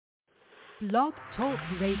Blog Talk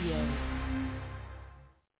Radio.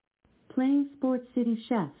 Playing Sports City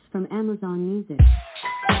Chefs from Amazon Music.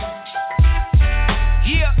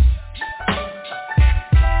 Yeah.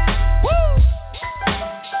 Woo.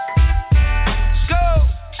 Let's go.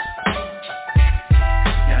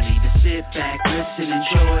 Y'all need to sit back, listen,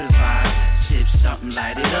 enjoy the vibe. Sip something,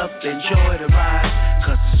 light it up, enjoy the ride.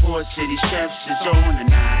 Cause the Sports City Chefs is on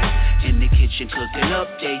tonight. In the kitchen cooking up,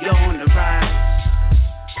 they on the ride.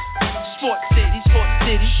 Sports City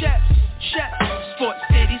Chefs, chefs. Sports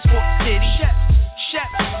City Chefs,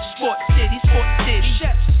 chefs. Sports City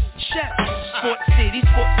chefs, chefs. Sports City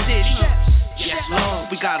chefs. Yes, Lord,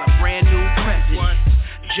 we got a brand new president.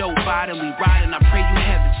 Joe Biden, we riding, I pray you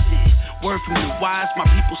heaven sent. Word from the wise, my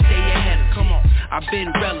people stay ahead of. Come on, I've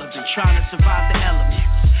been relevant, trying to survive the elements.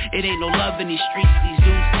 It ain't no love in these streets, these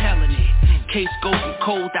dudes telling it. Case go from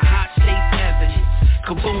cold to hot, states evidence.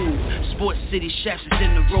 Kaboom, Sports City Chefs is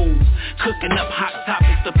in the room. Cooking up hot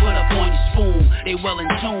topics to put up on your spoon. They well in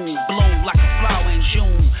tune, bloom like a flower in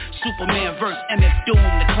June. Superman verse MF Doom,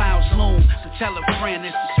 the clouds loom. So tell a friend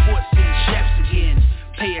it's the Sports City Chefs again.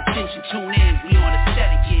 Pay attention, tune in, we on the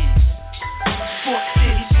set again. Sports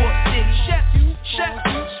City Chefs, chefs.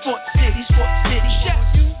 Sports City chefs,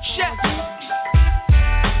 chefs.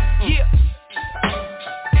 Yeah.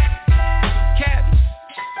 Cabby,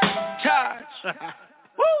 Taj.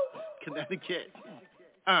 Connecticut.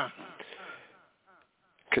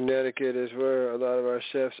 Connecticut is where a lot of our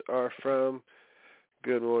chefs are from.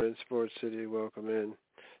 Good morning, Sports City. Welcome in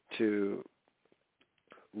to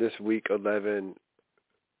this week 11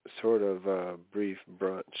 sort of brief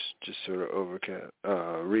brunch, just sort of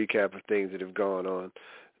recap of things that have gone on.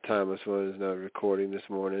 Tymeless One is not recording this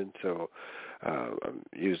morning, so I'm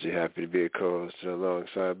usually happy to be a co-host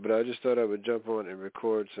alongside. But I just thought I would jump on and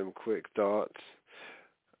record some quick thoughts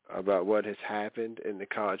about what has happened in the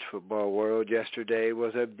college football world. Yesterday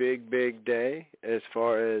was a big, big day as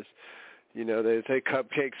far as, you know, they say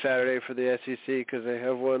Cupcake Saturday for the SEC because they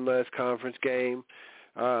have one less conference game.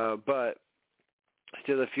 But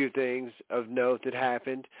still a few things of note that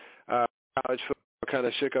happened. College football kind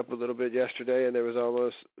of shook up a little bit yesterday, and there was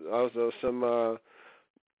also some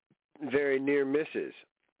very near misses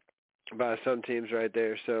by some teams right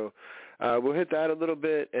there. So we'll hit that a little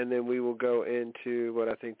bit, and then we will go into what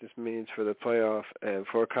I think this means for the playoff. And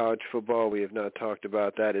for college football, we have not talked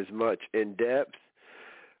about that as much in depth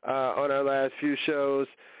on our last few shows.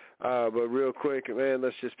 But real quick, man,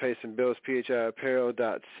 let's just pay some bills.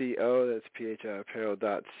 PHIapparel.co. That's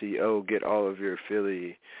PHIapparel.co. Get all of your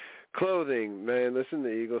Philly clothing. Man, listen,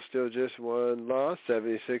 the Eagles still just one loss.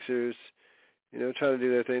 76ers, you know, trying to do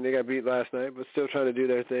their thing. They got beat last night, but still trying to do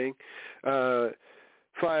their thing.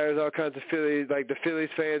 Flyers, all kinds of Phillies. Like the Phillies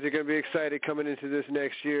fans are going to be excited coming into this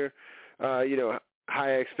next year. You know,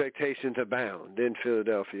 high expectations abound in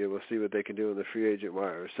Philadelphia. We'll see what they can do in the free agent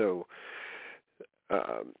wire. So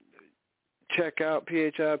check out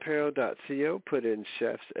PHIapparel.co. Put in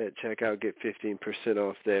chefs at checkout. Get 15%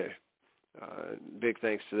 off there. Big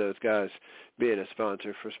thanks to those guys being a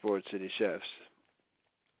sponsor for Sports City Chefs.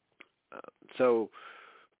 So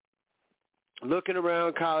looking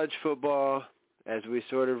around college football as we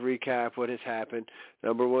sort of recap what has happened.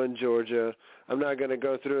 Number one, Georgia. I'm not going to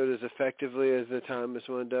go through it as effectively as the Tymeless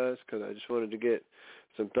One does because I just wanted to get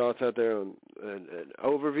some thoughts out there on an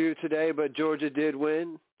overview today. But Georgia did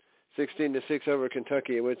win 16-6 over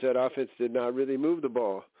Kentucky, in which that offense did not really move the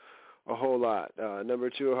ball a whole lot. Number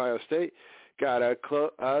two, Ohio State got a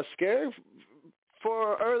scare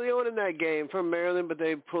for early on in that game from Maryland, but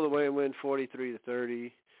they pulled away and win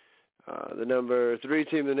 43-30. The number three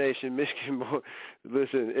team in the nation, Michigan,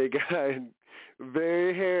 listen, it got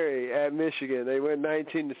very hairy at Michigan. They went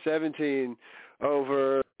 19-17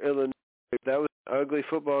 over Illinois. That was an ugly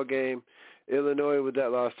football game. Illinois, with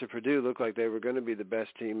that loss to Purdue, looked like they were going to be the best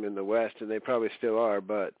team in the West, and they probably still are,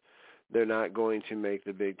 but they're not going to make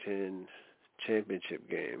the Big Ten championship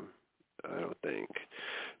game, I don't think.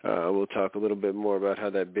 We'll talk a little bit more about how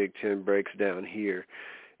that Big Ten breaks down here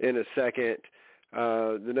in a second.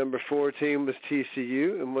 The number 4 team was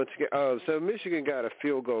TCU, and once again, so Michigan got a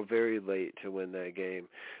field goal very late to win that game,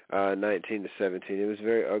 19-17. It was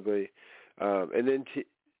very ugly. And then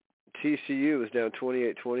TCU was down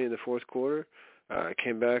 28-20 in the fourth quarter.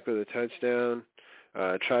 Came back with a touchdown.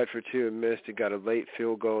 Tried for 2 and missed. It got a late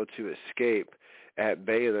field goal to escape at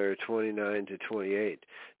Baylor, 29-28.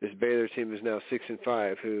 This Baylor team is now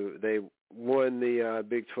 6-5, who they won the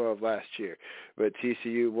Big 12 last year. But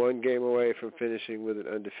TCU 1 game away from finishing with an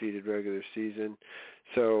undefeated regular season.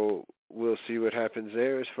 So we'll see what happens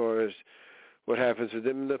there as far as what happens with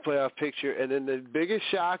them in the playoff picture. And then the biggest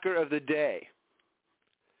shocker of the day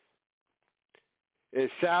is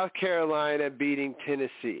South Carolina beating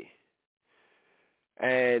Tennessee.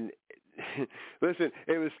 And listen,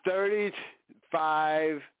 it was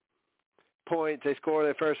 35 points. They scored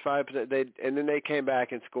their first 5, and then they came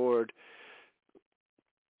back and scored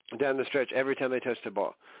down the stretch every time they touched the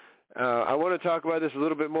ball. I want to talk about this a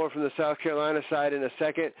little bit more from the South Carolina side in a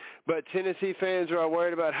second, but Tennessee fans are all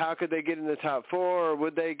worried about how could they get in the top 4, or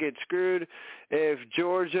would they get screwed? If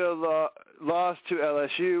Georgia lost to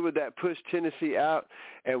LSU, would that push Tennessee out?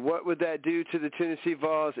 And what would that do to the Tennessee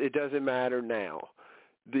Vols? It doesn't matter now.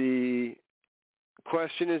 The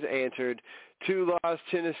question is answered. 2-loss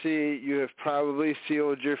Tennessee, you have probably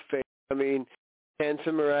sealed your fate. I mean, can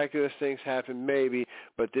some miraculous things happen? Maybe,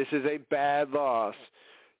 but this is a bad loss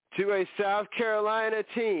to a South Carolina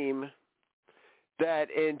team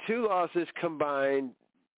that in 2 losses combined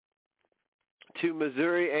to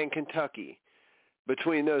Missouri and Kentucky.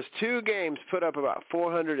 Between those 2 games, put up about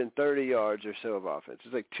 430 yards or so of offense.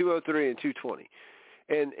 It's like 203 and 220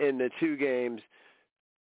 in the 2 games.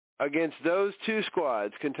 Against those 2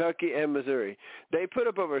 squads, Kentucky and Missouri, they put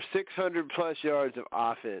up over 600-plus yards of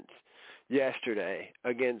offense yesterday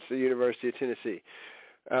against the University of Tennessee.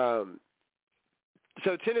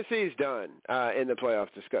 So Tennessee's done in the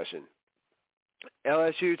playoff discussion.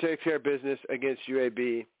 LSU takes care of business against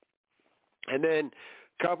UAB. And then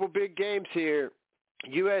a couple big games here.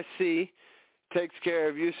 USC takes care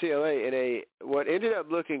of UCLA in what ended up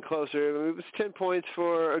looking closer. I mean, it was 10 points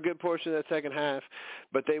for a good portion of that second half,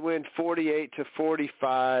 but they win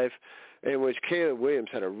 48-45, in which Caleb Williams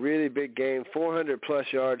had a really big game, 400-plus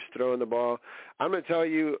yards throwing the ball. I'm going to tell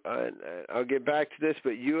you, I'll get back to this,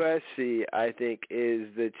 but USC, I think, is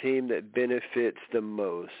the team that benefits the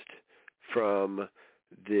most from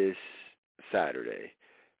this Saturday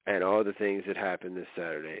and all the things that happened this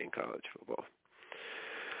Saturday in college football.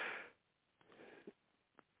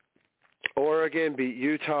 Oregon beat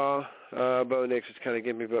Utah. Bo Nix was kind of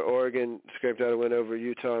giving me, but Oregon scraped out a win over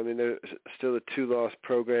Utah. I mean, they're still a 2-loss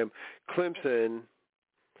program. Clemson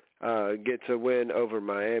gets a win over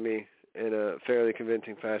Miami in a fairly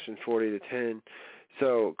convincing fashion, 40-10.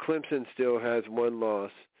 So Clemson still has 1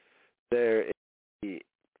 loss there in the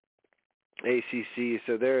ACC.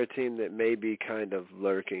 So they're a team that may be kind of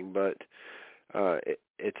lurking, but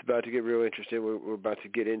it's about to get real interesting. We're about to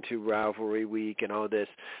get into rivalry week and all this.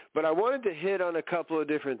 But I wanted to hit on a couple of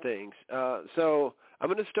different things. So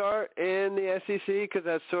I'm going to start in the SEC because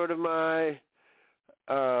that's sort of my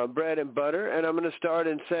bread and butter. And I'm going to start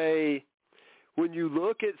and say, when you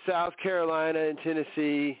look at South Carolina and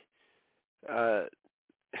Tennessee,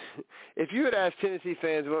 if you had asked Tennessee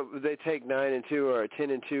fans what would they take 9-2 or a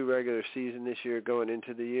 10-2 regular season this year going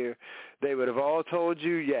into the year, they would have all told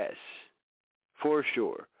you yes. For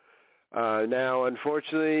sure. Now,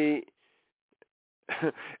 unfortunately,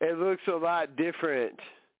 it looks a lot different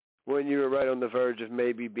when you were right on the verge of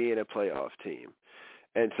maybe being a playoff team.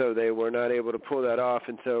 And so they were not able to pull that off.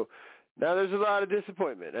 And so now there's a lot of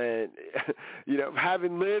disappointment. And,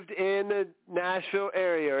 having lived in the Nashville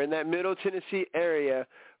area or in that Middle Tennessee area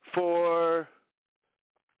for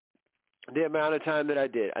the amount of time that I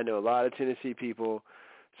did, I know a lot of Tennessee people.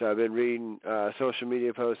 So I've been reading social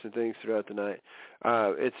media posts and things throughout the night.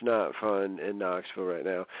 It's not fun in Knoxville right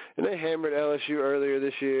now. And they hammered LSU earlier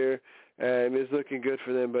this year, and it's looking good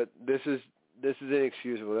for them. But this is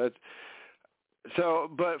inexcusable.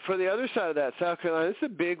 But for the other side of that, South Carolina, this is a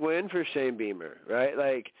big win for Shane Beamer, right?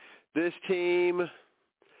 Like this team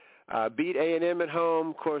beat A&M at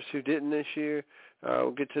home, of course, who didn't this year.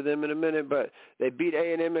 We'll get to them in a minute, but they beat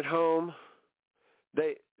A&M at home.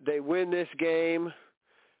 They win this game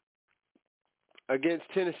against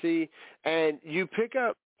Tennessee, and you pick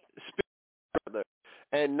up Spencer,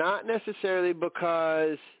 and not necessarily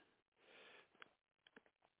because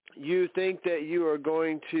you think that you are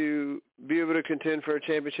going to be able to contend for a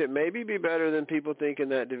championship, maybe be better than people think in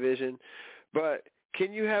that division, but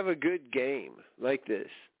can you have a good game like this?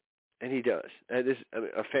 And he does. And this is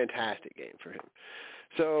a fantastic game for him.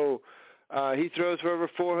 So he throws for over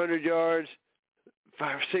 400 yards,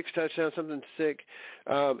 5 or 6 touchdowns, something sick.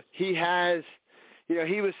 He has...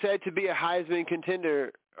 he was said to be a Heisman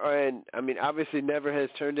contender, and, I mean, obviously never has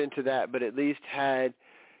turned into that, but at least had,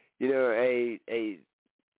 a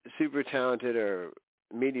super talented or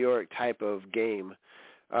meteoric type of game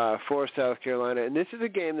for South Carolina. And this is a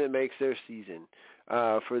game that makes their season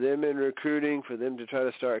for them in recruiting, for them to try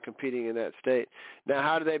to start competing in that state. Now,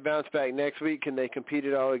 how do they bounce back next week? Can they compete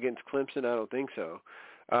at all against Clemson? I don't think so.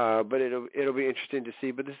 But it'll be interesting to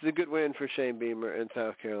see. But this is a good win for Shane Beamer in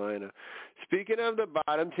South Carolina. Speaking of the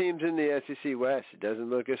bottom teams in the SEC West, it doesn't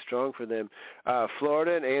look as strong for them.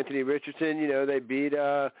 Florida and Anthony Richardson, they beat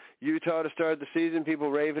Utah to start the season. People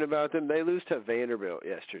raving about them. They lose to Vanderbilt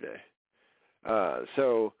yesterday.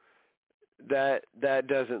 So that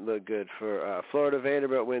doesn't look good for Florida.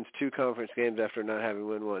 Vanderbilt wins 2 conference games after not having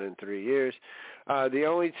won one in 3 years. The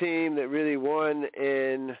only team that really won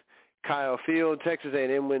in Kyle Field, Texas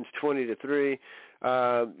A&M wins 20-3.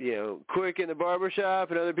 Quick in the barbershop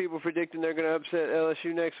and other people predicting they're going to upset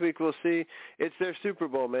LSU next week. We'll see. It's their Super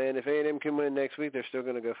Bowl, man. If A&M can win next week, they're still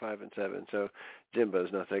going to go 5-7. So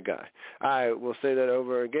Jimbo's not that guy. I will say that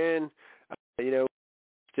over again.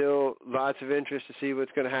 Still lots of interest to see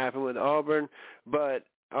what's going to happen with Auburn, but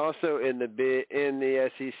also in the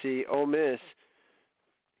SEC, Ole Miss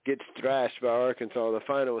gets thrashed by Arkansas. The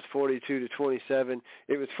final was 42-27.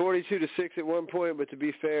 It was 42-6 at one point, but to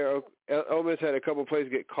be fair, Ole Miss had a couple plays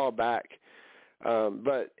get called back.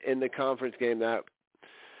 But in the conference game,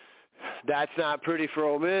 that's not pretty for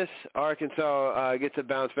Ole Miss. Arkansas gets a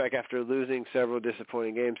bounce back after losing several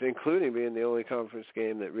disappointing games, including being the only conference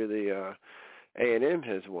game that really A&M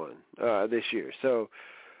has won this year. So,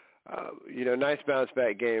 nice bounce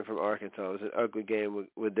back game from Arkansas. It was an ugly game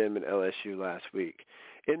with them and LSU last week.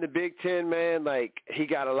 In the Big Ten, man, he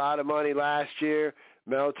got a lot of money last year.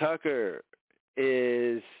 Mel Tucker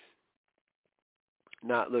is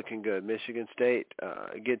not looking good. Michigan State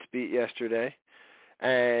gets beat yesterday,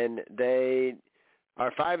 and they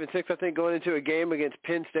are 5-6, I think, going into a game against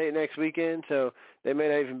Penn State next weekend, so they may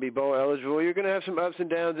not even be bowl eligible. You're going to have some ups and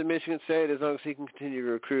downs in Michigan State as long as he can continue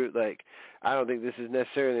to recruit. I don't think this is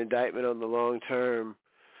necessarily an indictment on the long-term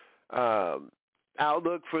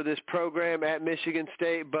outlook for this program at Michigan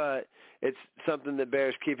State, but it's something that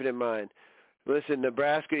bears keeping in mind. Listen,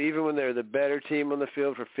 Nebraska, even when they're the better team on the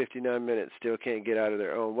field for 59 minutes, still can't get out of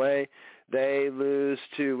their own way. They lose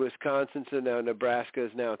to Wisconsin, so now Nebraska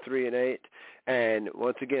is now 3-8. And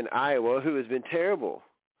once again, Iowa, who has been terrible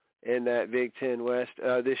in that Big Ten West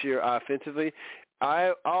this year offensively,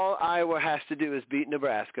 all Iowa has to do is beat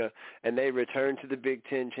Nebraska, and they return to the Big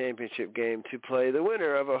Ten championship game to play the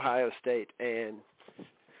winner of Ohio State and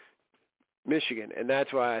Michigan. And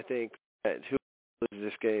that's why I think that who loses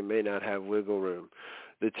this game may not have wiggle room.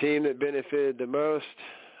 The team that benefited the most,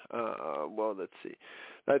 let's see.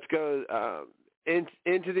 Let's go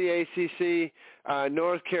into the ACC.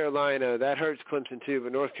 North Carolina, that hurts Clemson too,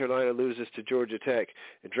 but North Carolina loses to Georgia Tech.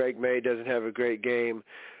 And Drake May doesn't have a great game.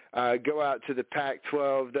 Go out to the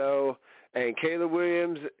Pac-12, though, and Caleb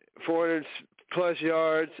Williams, 400-plus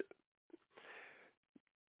yards.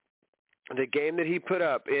 The game that he put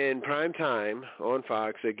up in prime time on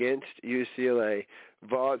Fox against UCLA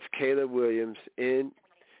vaults Caleb Williams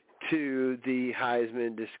into the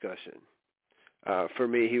Heisman discussion. For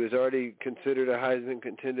me, he was already considered a Heisman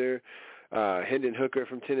contender. Hendon Hooker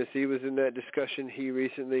from Tennessee was in that discussion. He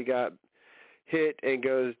recently got hit and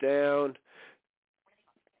goes down.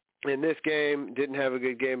 In this game, didn't have a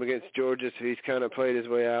good game against Georgia, so he's kind of played his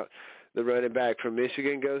way out. The running back from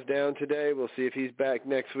Michigan goes down today. We'll see if he's back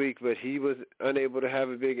next week, but he was unable to have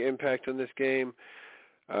a big impact on this game.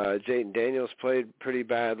 Jayden Daniels played pretty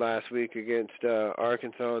bad last week against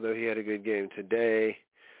Arkansas, though he had a good game today.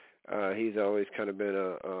 He's always kind of been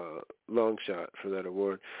a long shot for that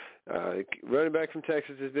award. Running back from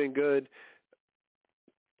Texas has been good,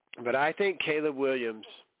 but I think Caleb Williams,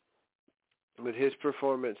 with his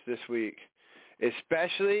performance this week,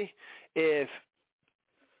 especially if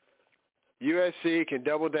USC can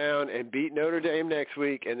double down and beat Notre Dame next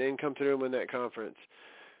week and then come through and win that conference.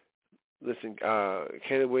 Listen,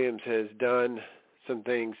 Caleb Williams has done some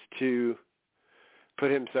things to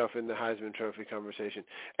put himself in the Heisman Trophy conversation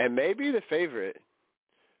and maybe the favorite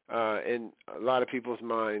in a lot of people's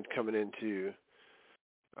mind coming into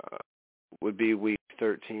would be week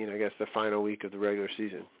 13, I guess the final week of the regular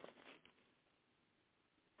season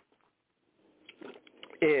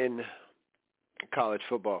in college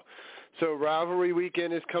football. So rivalry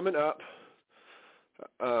weekend is coming up.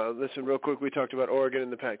 Listen, real quick, we talked about Oregon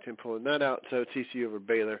and the Pac-10 pulling that out, so TCU over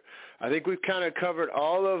Baylor. I think we've kind of covered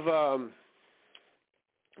all of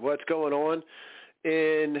what's going on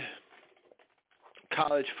in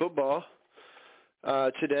college football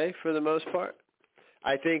today for the most part.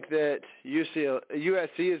 I think that USC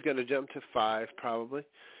is going to jump to 5 probably.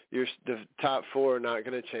 The top 4 are not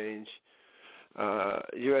going to change.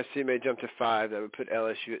 USC may jump to 5. That would put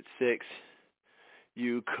LSU at 6.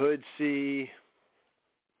 You could see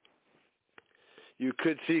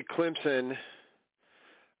Clemson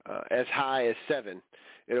as high as 7.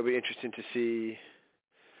 It'll be interesting to see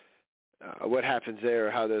what happens there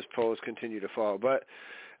or how those polls continue to fall. But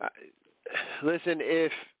listen,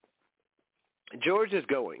 if Georgia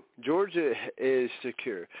is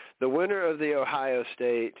secure. The winner of the Ohio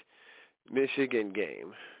State-Michigan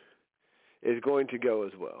game is going to go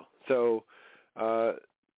as well. So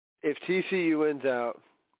if TCU wins out,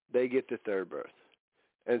 they get the third berth.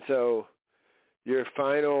 And so your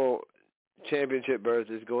final championship berth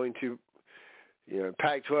is going to,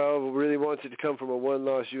 Pac-12 really wants it to come from a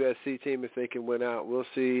one-loss USC team if they can win out. We'll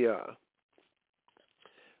see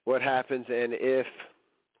what happens, and if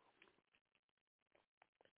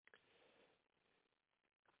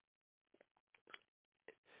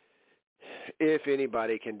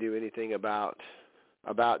anybody can do anything about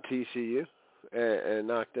TCU and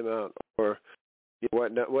knock them out, or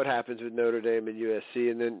what happens with Notre Dame and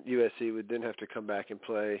USC, and then USC would then have to come back and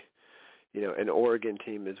play, an Oregon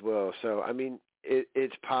team as well. So, I mean,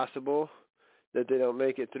 it's possible that they don't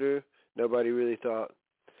make it through. Nobody really thought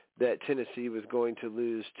that Tennessee was going to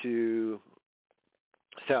lose to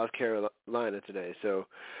South Carolina today. So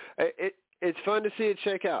it's fun to see it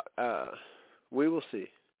shake out. We will see.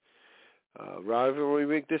 Rivalry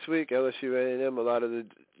week this week, LSU A&M, a lot of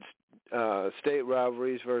the state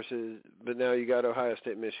rivalries but now you got Ohio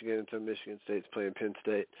State, Michigan, and so Michigan State's playing Penn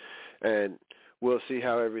State, and we'll see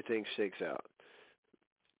how everything shakes out.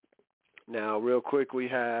 Now, real quick, we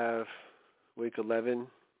have Week 11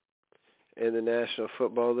 in the National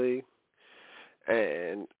Football League,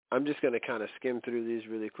 and I'm just going to kind of skim through these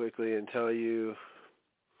really quickly and tell you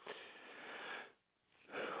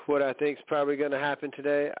what I think is probably going to happen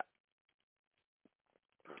today.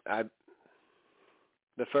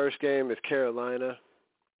 The first game is Carolina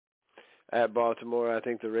at Baltimore. I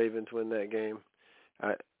think the Ravens win that game.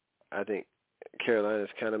 I think Carolina's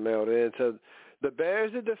kind of mailed in. So the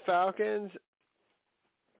Bears at the Falcons,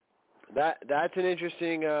 that's an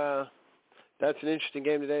interesting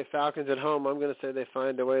game today. Falcons at home, I'm going to say they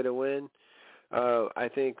find a way to win. I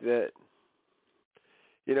think that,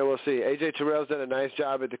 we'll see. A.J. Terrell's done a nice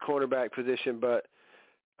job at the cornerback position, but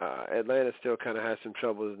Atlanta still kind of has some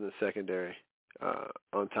troubles in the secondary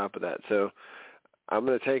on top of that. So I'm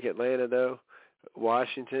going to take Atlanta, though.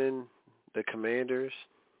 Washington, the Commanders,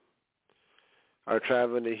 are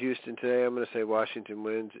traveling to Houston today. I'm going to say Washington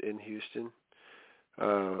wins in Houston.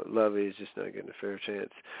 Lovey is just not getting a fair chance.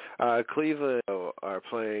 Cleveland are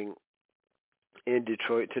playing in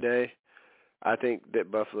Detroit today. I think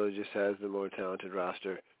that Buffalo just has the more talented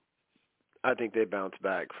roster. I think they bounce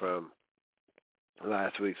back from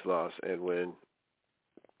last week's loss and win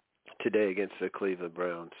today against the Cleveland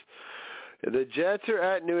Browns. The Jets are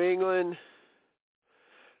at New England,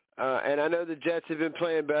 and I know the Jets have been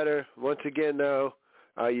playing better. Once again, though,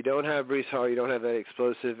 you don't have Breece Hall, you don't have that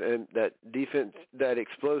explosive and that defense, that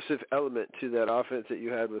explosive element to that offense that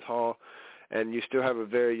you had with Hall, and you still have a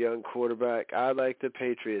very young quarterback. I like the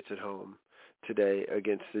Patriots at home today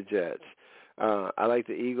against the Jets. I like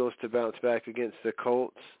the Eagles to bounce back against the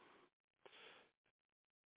Colts.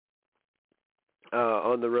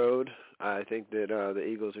 On the road, I think that the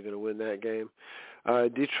Eagles are going to win that game.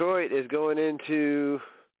 Detroit is going into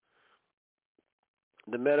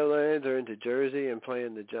the Meadowlands or into Jersey and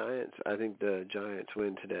playing the Giants. I think the Giants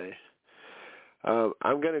win today.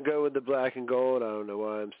 I'm going to go with the black and gold. I don't know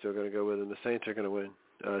why. I'm still going to go with them. The Saints are going to win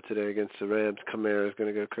today against the Rams. Kamara is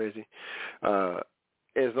going to go crazy.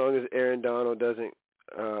 As long as Aaron Donald doesn't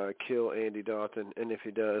kill Andy Dalton, and if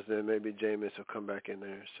he does, then maybe Jameis will come back in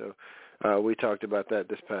there. So we talked about that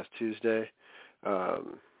this past Tuesday.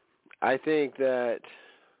 I think that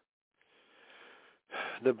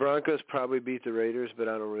the Broncos probably beat the Raiders, but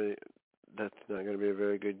that's not going to be a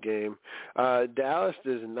very good game. Dallas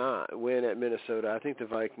does not win at Minnesota. I think the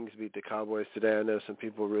Vikings beat the Cowboys today. I know some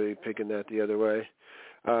people really picking that the other way.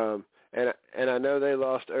 And I know they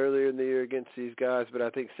lost earlier in the year against these guys, but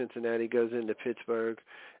I think Cincinnati goes into Pittsburgh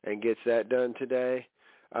and gets that done today.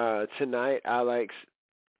 Tonight, I like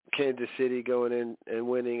Kansas City going in and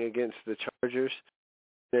winning against the Chargers.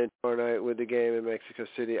 Then tomorrow night with the game in Mexico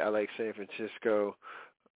City, I like San Francisco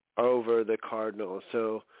over the Cardinals.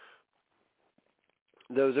 So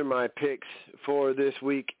those are my picks for this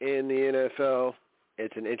week in the NFL.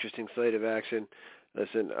 It's an interesting slate of action.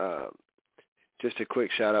 Listen, just a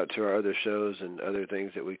quick shout-out to our other shows and other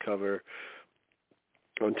things that we cover.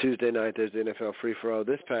 On Tuesday night, there's the NFL Free-For-All.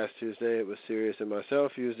 This past Tuesday, it was Sirius and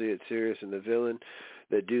myself. Usually it's Sirius and the Villain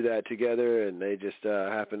that do that together, and they just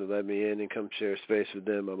happen to let me in and come share space with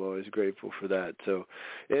them. I'm always grateful for that. So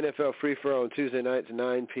NFL Free-For-All on Tuesday nights,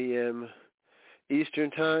 9 p.m.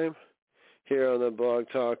 Eastern Time here on the Blog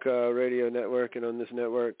Talk Radio Network and on this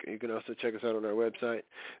network. You can also check us out on our website,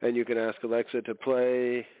 and you can ask Alexa to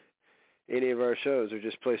play any of our shows or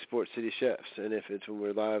just play Sports City Chefs. And if it's when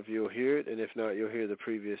we're live, you'll hear it. And if not, you'll hear the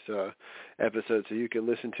previous episode. So you can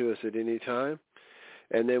listen to us at any time.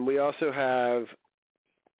 And then we also have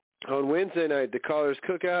on Wednesday night, the Callers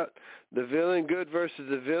Cookout, the Villain, Good versus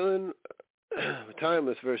the Villain,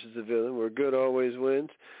 Timeless versus the Villain, where good always wins.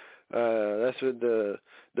 That's with the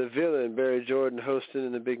Villain, Barry Jordan, hosting,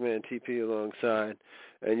 and the big man TP alongside.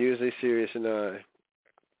 And usually Sirius and I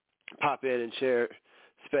pop in and share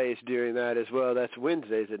space during that as well. That's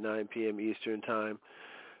Wednesdays at 9 p.m. Eastern Time.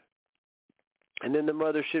 And then the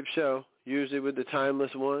Mothership Show, usually with the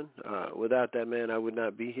Timeless one. Without that man, I would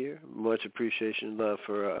not be here. Much appreciation and love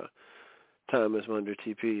for Timeless Wonder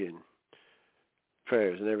TP, and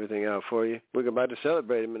prayers and everything out for you. We're about to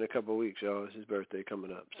celebrate him in a couple of weeks, y'all. It's his birthday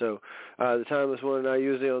coming up. So the Timeless one and I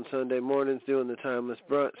usually on Sunday mornings doing the Timeless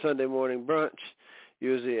Sunday Morning Brunch,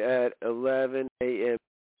 usually at 11 a.m.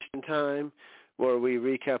 time, where we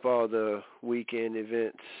recap all the weekend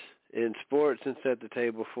events in sports and set the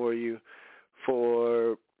table for you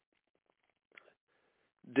for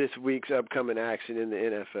this week's upcoming action in the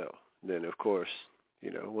NFL. Then, of course,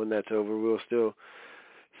 when that's over, we'll still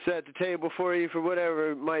set the table for you for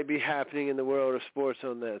whatever might be happening in the world of sports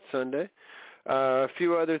on that Sunday. A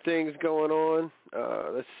few other things going on.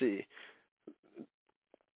 Let's see.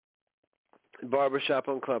 Barbershop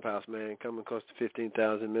on Clubhouse, man, coming close to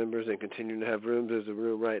 15,000 members and continuing to have rooms. There's a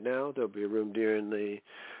room right now. There'll be a room during the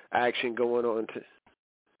action going on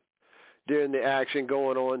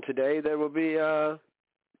today. There will be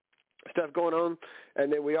stuff going on,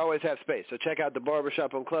 and then we always have space. So check out the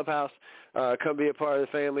Barbershop on Clubhouse. Come be a part of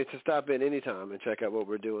the family. To stop in anytime and check out what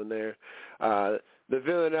we're doing there. The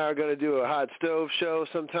Villain and I are going to do a hot stove show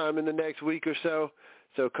sometime in the next week or so.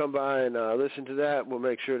 So come by and listen to that. We'll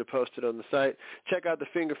make sure to post it on the site. Check out the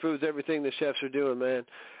finger foods, everything the chefs are doing, man.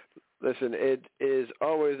 Listen, it is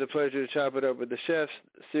always a pleasure to chop it up with the chefs,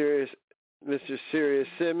 Mr. Sirius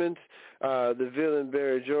Simmons, the Villain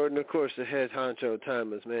Barry Jordan, of course, the head honcho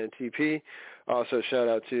Timeless man TP. Also shout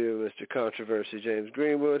out to Mr. Controversy James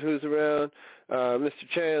Greenwood, who's around, Mr.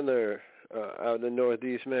 Chandler out in the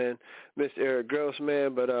Northeast, man, Mr. Eric Gross,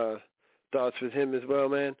 man, but thoughts with him as well,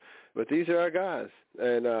 man. But these are our guys,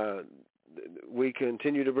 and we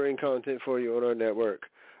continue to bring content for you on our network,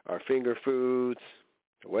 our finger foods,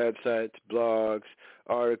 websites, blogs,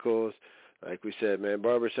 articles. Like we said, man,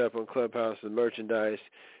 Barbershop on Clubhouse, the merchandise,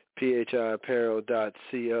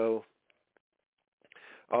 phiapparel.co,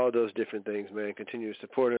 all those different things, man. Continue to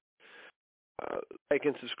support us. Like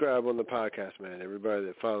and subscribe on the podcast, man. Everybody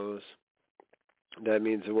that follows, that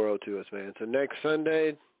means the world to us, man. So next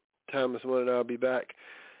Sunday, Thomas One and I will be back.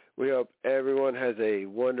 We hope everyone has a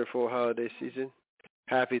wonderful holiday season.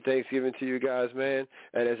 Happy Thanksgiving to you guys, man.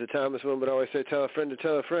 And as the Thomas One would always say, tell a friend to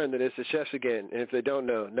tell a friend that it's the chefs again. And if they don't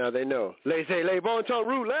know, now they know. Laissez les bon temps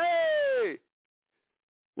rouler.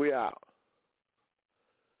 We out.